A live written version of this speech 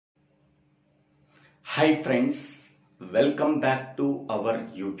Hi friends, welcome back to our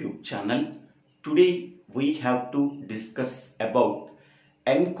YouTube channel. Today we have to discuss about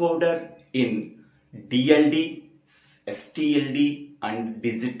encoder in DLD, STLD and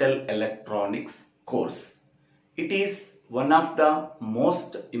digital electronics course. It is one of the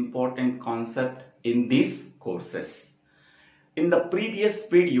most important concept in these courses. In the previous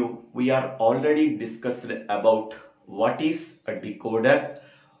video, we are already discussed about what is a decoder,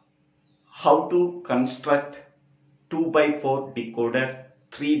 how to construct 2x4 decoder,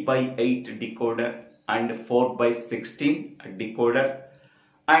 3x8 decoder and 4x16 decoder,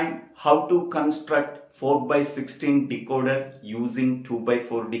 and how to construct 4x16 decoder using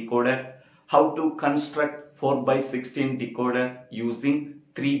 2x4 decoder, how to construct 4x16 decoder using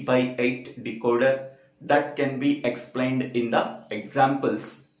 3x8 decoder. That can be explained in the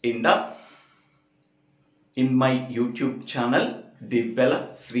examples in my YouTube channel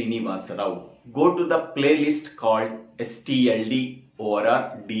Divvela Srinivasa Rao. Go to the playlist called STLD or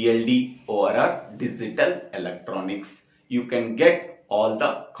DLD or digital electronics. You can get all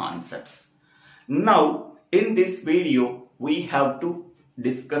the concepts. Now in this video we have to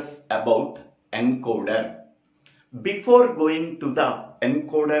discuss about encoder. Before going to the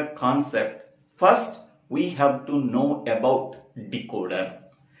encoder concept, first we have to know about decoder.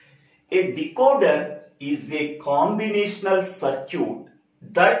 A decoder is a combinational circuit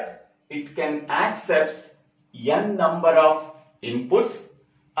that it can accept n number of inputs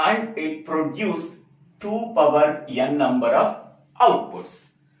and it produce 2 power n number of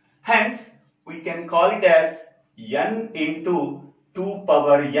outputs. Hence, we can call it as n into 2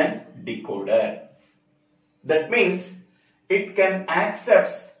 power n decoder. That means it can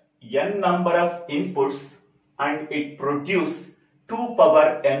accept n number of inputs and it produce 2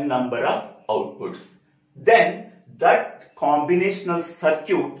 power n number of outputs. Then that combinational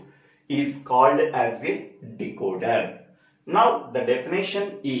circuit is called as a decoder. Now the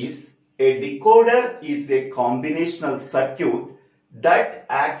definition is a decoder is a combinational circuit that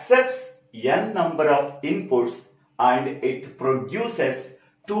accepts n number of inputs and it produces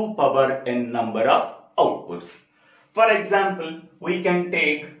 2 power n number of outputs. For example, we can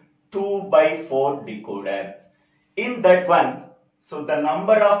take 2x4 decoder. In that one, so the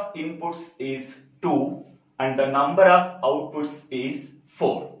number of inputs is 2 and the number of outputs is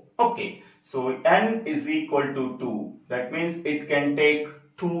 4. Okay, so n is equal to 2. That means it can take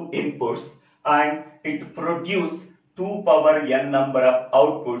 2 inputs and it produce 2 power n number of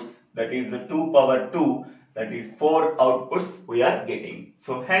outputs, that is 2 power 2, that is 4 outputs we are getting.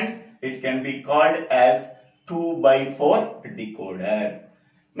 So hence it can be called as 2x4 decoder.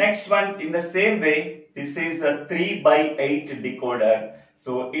 Next one, in the same way, this is a 3x8 decoder.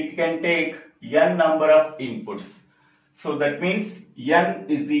 So it can take n number of inputs. So that means n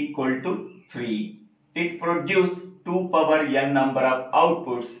is equal to 3. It produces 2 power n number of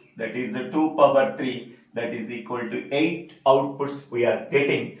outputs, that is 2 power 3, that is equal to 8 outputs we are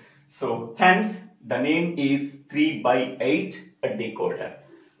getting. So hence the name is 3x8 decoder.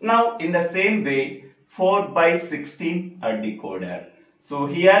 Now in the same way, 4x16 decoder. So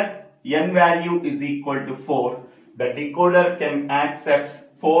here n value is equal to 4. The decoder can accept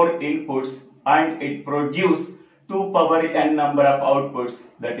 4 inputs and it produces 2 power n number of outputs,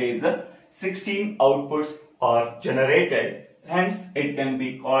 that is 16 outputs are generated. Hence it can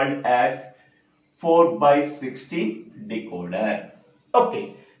be called as 4x16 decoder.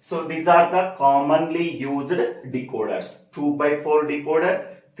 Okay, so these are the commonly used decoders: 2x4 decoder,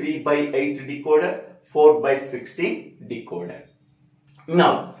 3x8 decoder, 4x16 decoder.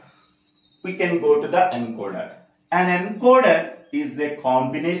 Now we can go to the encoder. An encoder is a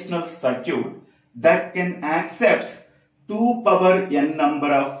combinational circuit that can accept 2 power n number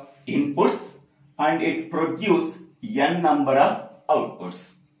of inputs and it produce n number of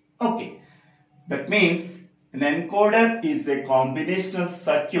outputs. Okay, that means an encoder is a combinational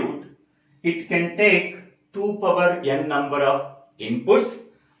circuit. It can take 2 power n number of inputs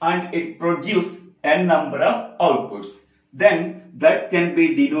and it produce n number of outputs. Then that can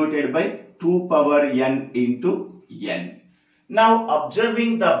be denoted by 2 power n into n. Now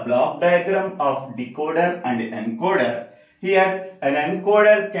observing the block diagram of decoder and encoder, here an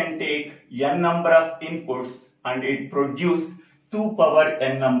encoder can take n number of inputs and it produce 2 power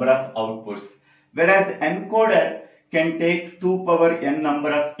n number of outputs, whereas encoder can take 2 power n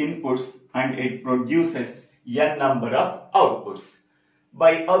number of inputs and it produces n number of outputs.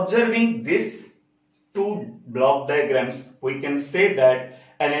 By observing these two block diagrams, we can say that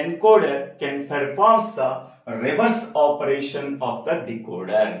an encoder can perform the reverse operation of the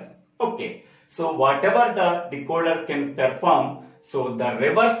decoder. Okay, so whatever the decoder can perform, So the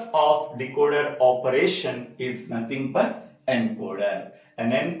reverse of decoder operation is nothing but encoder.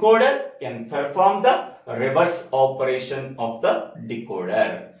 An encoder can perform the reverse operation of the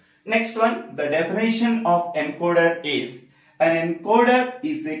decoder. Next one, the definition of encoder is: an encoder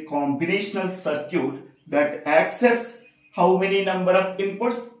is a combinational circuit that accepts how many number of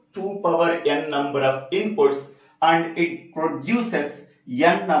inputs? 2 power n number of inputs, and it produces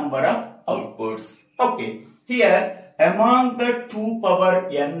n number of outputs. Okay, here among the 2 power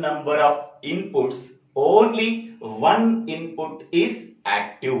n number of inputs, only one input is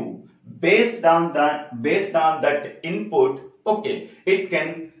active. Based on that input, okay, it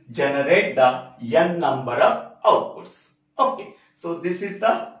can generate the n number of outputs. Okay, so this is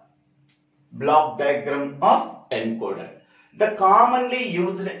the block diagram of encoder. The commonly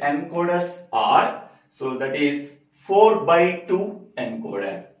used encoders are, so that is 4/2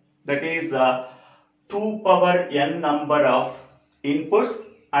 encoder. That is 2 power n number of inputs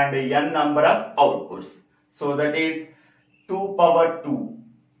and n number of outputs. So that is 2 power 2.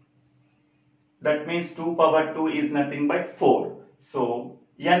 That means 2 power 2 is nothing but 4. So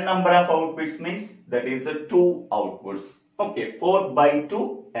n number of outputs means that is 2 outputs. Okay,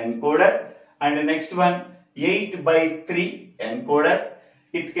 4/2 encoder. And the next one, 8/3 encoder.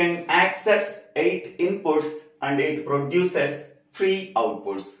 It can accept 8 inputs and it produces 3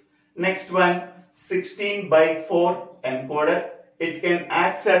 outputs. Next one, 16/4 encoder. It can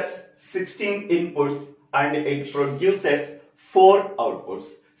accept 16 inputs and it produces 4 outputs.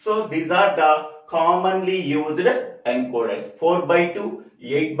 So these are the commonly used encoders: 4/2,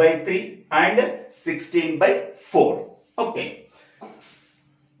 8/3 and 16/4. Okay.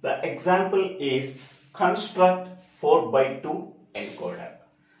 The example is construct 4/2 encoder.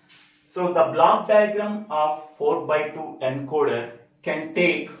 So the block diagram of 4/2 encoder can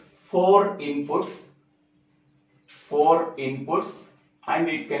take 4 inputs and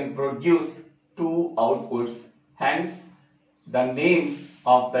it can produce 2 outputs. Hence, the name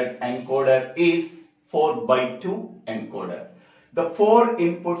of that encoder is 4/2 encoder. The 4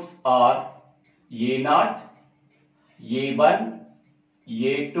 inputs are A0, A1,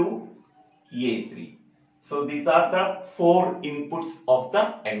 A2, A3. So these are the 4 inputs of the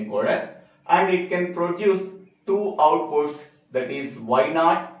encoder, and it can produce 2 outputs, that is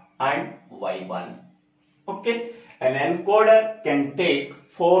Y0 and Y1. Okay, an encoder can take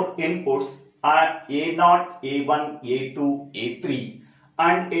 4 inputs A0, A1, A2, A3,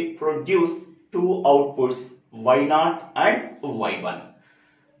 and it produce 2 outputs Y0 and Y1.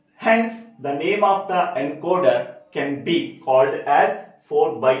 Hence, the name of the encoder can be called as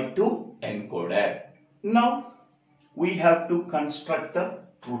 4/2 encoder. Now, we have to construct the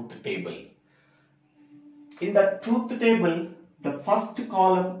truth table. In the truth table, the first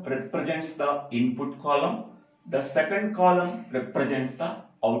column represents the input column. The second column represents the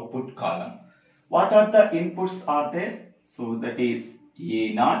output column. What are the inputs are there? So that is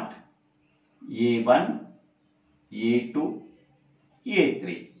A0, A1, A2,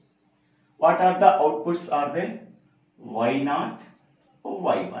 A3. What are the outputs are there? Y0,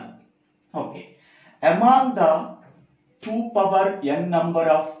 Y1. Okay. Among the 2 power n number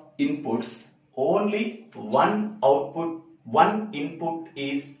of inputs, only one input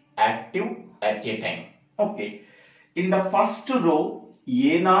is active at a time. Okay. In the first row,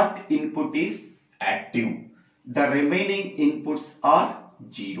 A0 input is active. The remaining inputs are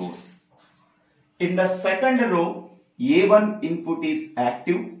zeros. In the second row, A1 input is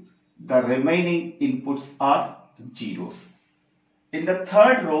active. The remaining inputs are zeros. In the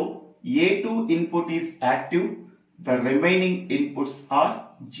third row, A2 input is active. The remaining inputs are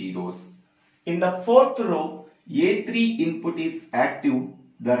zeros. In the fourth row, A3 input is active.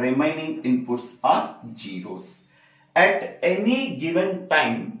 The remaining inputs are zeros. At any given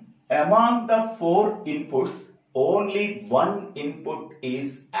time, among the 4 inputs, only one input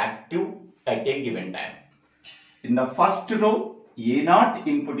is active at a given time. In the first row, A0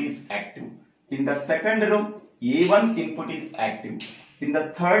 input is active. In the second row, A1 input is active. In the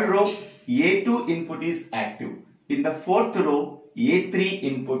third row, A2 input is active. In the fourth row, A3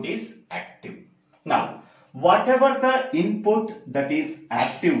 input is active. Now, whatever the input that is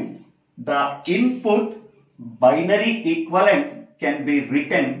active, the input binary equivalent can be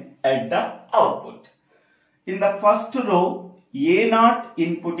written at the output. In the first row, A0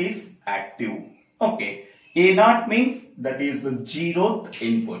 input is active. Okay, A0 means that is the 0th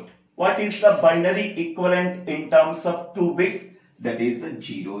input. What is the binary equivalent in terms of 2 bits? That is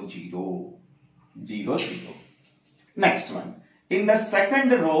 0, 0, 0, 0. Next one. In the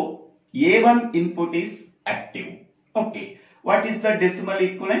second row, A1 input is active. Okay. What is the decimal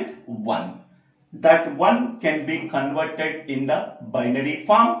equivalent? 1. that 1 can be converted in the binary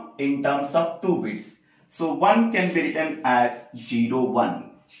form in terms of 2 bits. So 1 can be written as 0,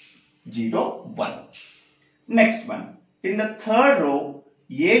 1. 0, 1. Next one. In the third row,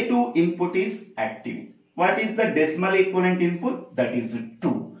 A2 input is active. What is the decimal equivalent input? That is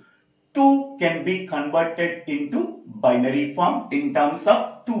 2. 2 can be converted into binary form in terms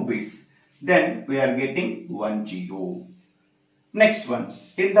of 2 bits. Then we are getting 1, 0. Next one.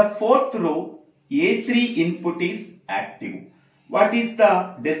 In the fourth row, A3 input is active. What is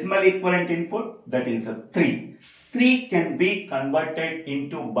the decimal equivalent input? That is 3. 3 can be converted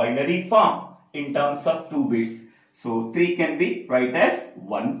into binary form in terms of 2 bits. So 3 can be written as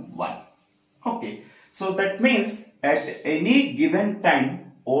 1, 1. Okay. So that means at any given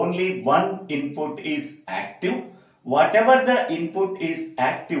time only one input is active. Whatever the input is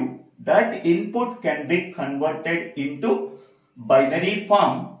active, that input can be converted into binary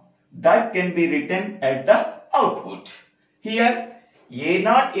form that can be written at the output. Here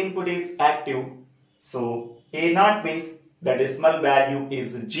A0 input is active. So A0 means the decimal value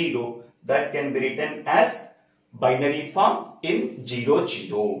is 0. That can be written as binary form in 0,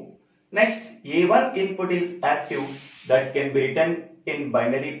 0. Next, A1 input is active. That can be written in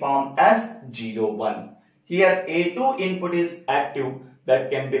binary form as 0, 1. Here A2 input is active.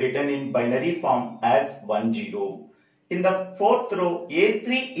 That can be written in binary form as 1, 0. In the fourth row,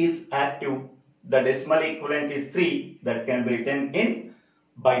 A3 is active. The decimal equivalent is 3. That can be written in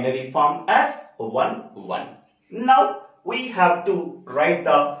binary form as 1, 1. Now we have to write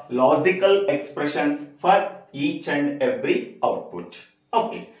the logical expressions for each and every output.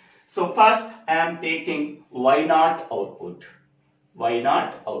 Okay. So first I am taking Y0 output.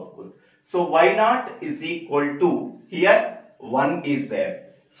 Y0 output. So Y0 is equal to, here 1 is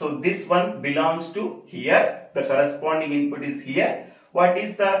there. So this one belongs to here. The corresponding input is here. What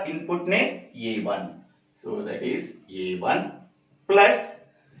is the input name? A1. So that is A1 plus,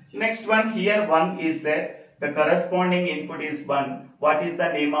 next one, here 1 is there. The corresponding input is 1. What is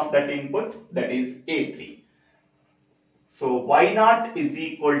the name of that input? That is A3. So Y0 is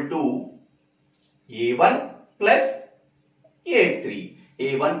equal to A1 plus A3.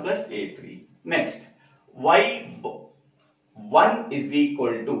 A1 plus A3. Next, Y1 is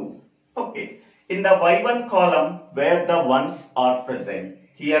equal to, okay, in the Y1 column where the ones are present,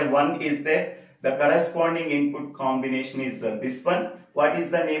 here 1 is there. The corresponding input combination is this one. What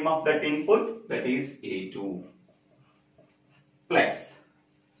is the name of that input? That is A2 plus,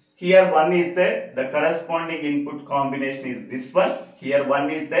 here 1 is there. The corresponding input combination is this one. Here 1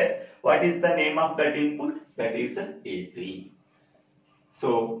 is there. What is the name of that input? That is A3.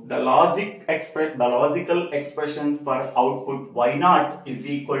 So the logical expressions for output Y0 is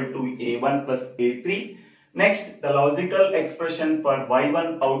equal to A1 plus A3. Next, the logical expression for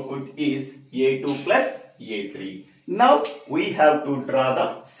Y1 output is A2 plus A3. Now we have to draw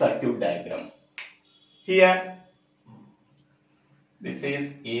the circuit diagram. Here this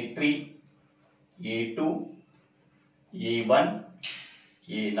is A3, A2, A1,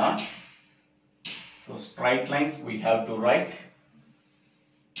 A0. So straight lines we have to write.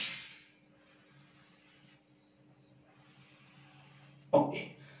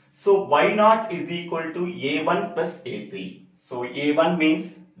 Okay. So Y0 is equal to A1 plus A3. So A1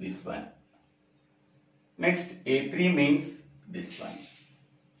 means this one. Next, A3 means this one.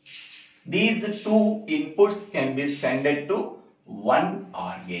 These two inputs can be sent to one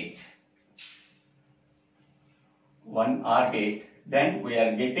OR gate. One OR gate. Then we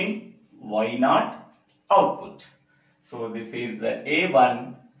are getting Y0 output. So this is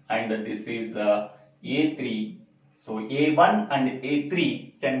A1 and this is A3. So A1 and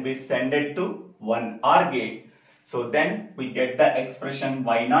A3 can be sent to one OR gate. So then we get the expression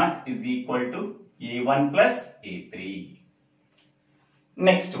Y0 is equal to A1 plus A3.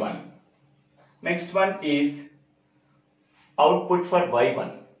 Next one. Next one is output for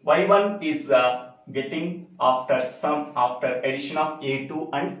Y1. Y1 is getting after addition of A2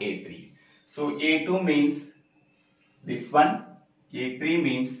 and A3. So A2 means this one, A3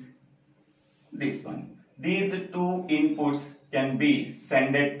 means this one. These two inputs can be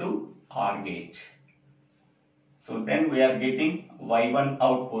sent to OR gate. So then we are getting Y1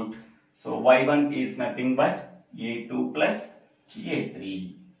 output. So Y1 is nothing but A2 plus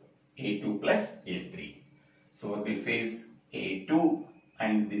A3. A2 plus A3. So this is A2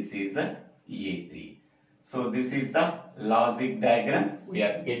 and this is A3. So this is the logic diagram we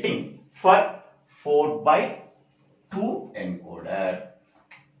are getting for 4/2 encoder.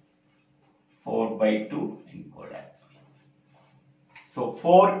 4/2 encoder. So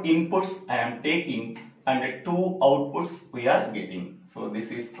 4 inputs I am taking and 2 outputs we are getting. So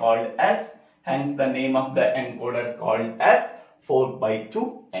this is called as Hence the name of the encoder called as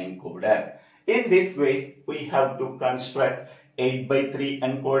 4x2 encoder. In this way, we have to construct 8x3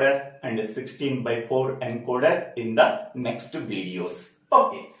 encoder and 16x4 encoder in the next videos.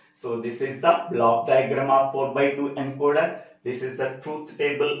 Okay, so this is the block diagram of 4x2 encoder. This is the truth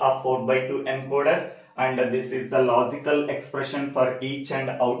table of 4x2 encoder, and this is the logical expression for each and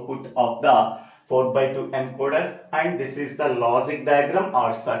output of the 4x2 encoder, and this is the logic diagram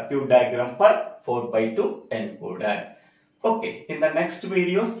or circuit diagram for 4x2 encoder. Okay, in the next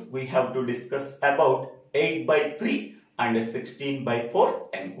videos we have to discuss about 8x3 and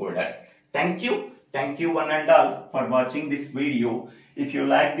 16x4 encoders. Thank you one and all for watching this video. If you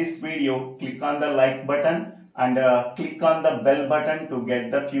like this video, click on the like button and click on the bell button to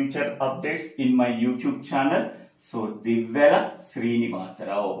get the future updates in my YouTube channel. So Divvela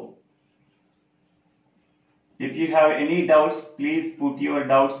Srinivasarao. If you have any doubts, please put your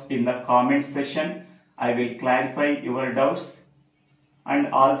doubts in the comment section. I will clarify your doubts, and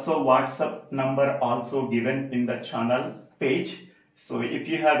also WhatsApp number also given in the channel page. So if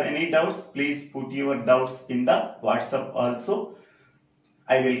you have any doubts, please put your doubts in the WhatsApp also.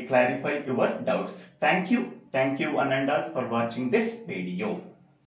 I will clarify your doubts. Thank you one and all for watching this video.